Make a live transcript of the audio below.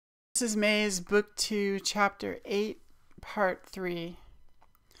Mrs. May's Book 2, Chapter 8, Part 3.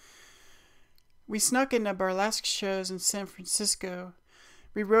 We snuck into burlesque shows in San Francisco.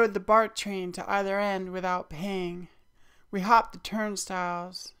 We rode the BART train to either end without paying. We hopped the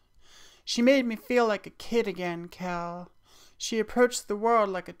turnstiles. She made me feel like a kid again, Cal. She approached the world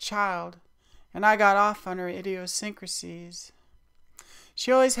like a child, and I got off on her idiosyncrasies.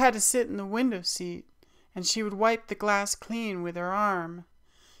 She always had to sit in the window seat, and she would wipe the glass clean with her arm.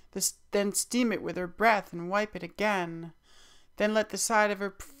 Then steam it with her breath and wipe it again. Then let the side of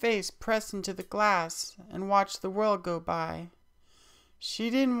her face press into the glass and watch the world go by. She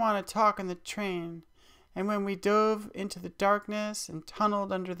didn't want to talk on the train, and when we dove into the darkness and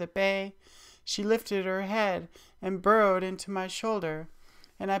tunneled under the bay, she lifted her head and burrowed into my shoulder,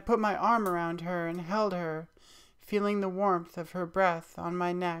 and I put my arm around her and held her, feeling the warmth of her breath on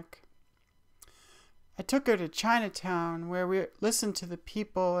my neck. I took her to Chinatown, where we listened to the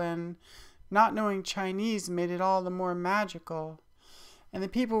people, and not knowing Chinese made it all the more magical. And the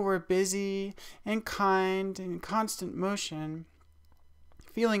people were busy and kind and in constant motion.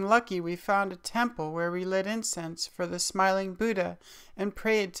 Feeling lucky, we found a temple where we lit incense for the smiling Buddha and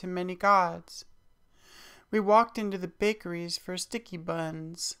prayed to many gods. We walked into the bakeries for sticky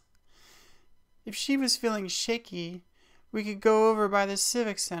buns. If she was feeling shaky, we could go over by the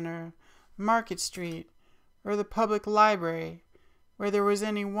Civic Center, Market Street, or the public library, where there was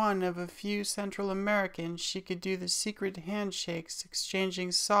any one of a few Central Americans she could do the secret handshakes, exchanging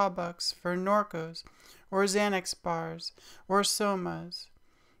sawbucks for Norcos, or Xanax bars, or Somas,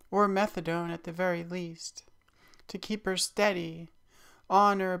 or methadone at the very least, to keep her steady,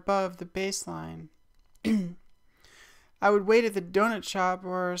 on or above the baseline. I would wait at the donut shop,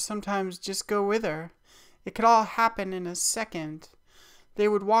 or sometimes just go with her. It could all happen in a second. They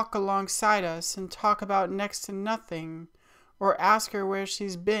would walk alongside us and talk about next to nothing, or ask her where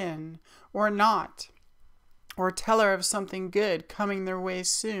she's been, or not, or tell her of something good coming their way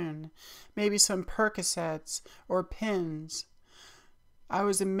soon, maybe some Percocets or pins. I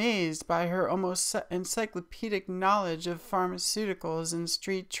was amazed by her almost encyclopedic knowledge of pharmaceuticals and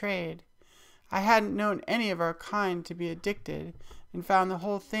street trade. I hadn't known any of our kind to be addicted, and found the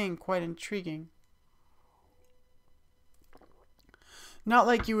whole thing quite intriguing. Not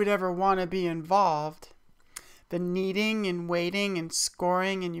like you would ever want to be involved. The kneading and waiting and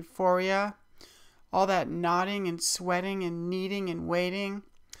scoring and euphoria. All that nodding and sweating and kneading and waiting.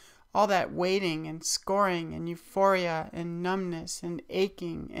 All that waiting and scoring and euphoria and numbness and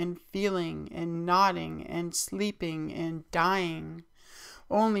aching and feeling and nodding and sleeping and dying.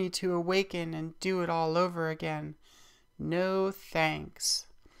 Only to awaken and do it all over again. No thanks.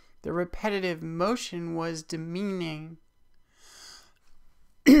 The repetitive motion was demeaning.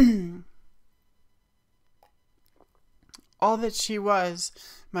 All that she was,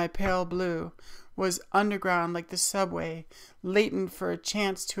 my pale blue, was underground like the subway, latent for a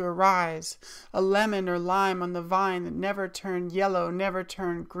chance to arise, a lemon or lime on the vine that never turned yellow, never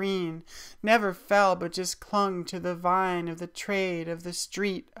turned green, never fell but just clung to the vine of the trade, of the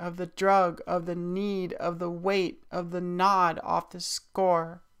street, of the drug, of the need, of the weight, of the nod off the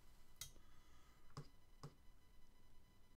score.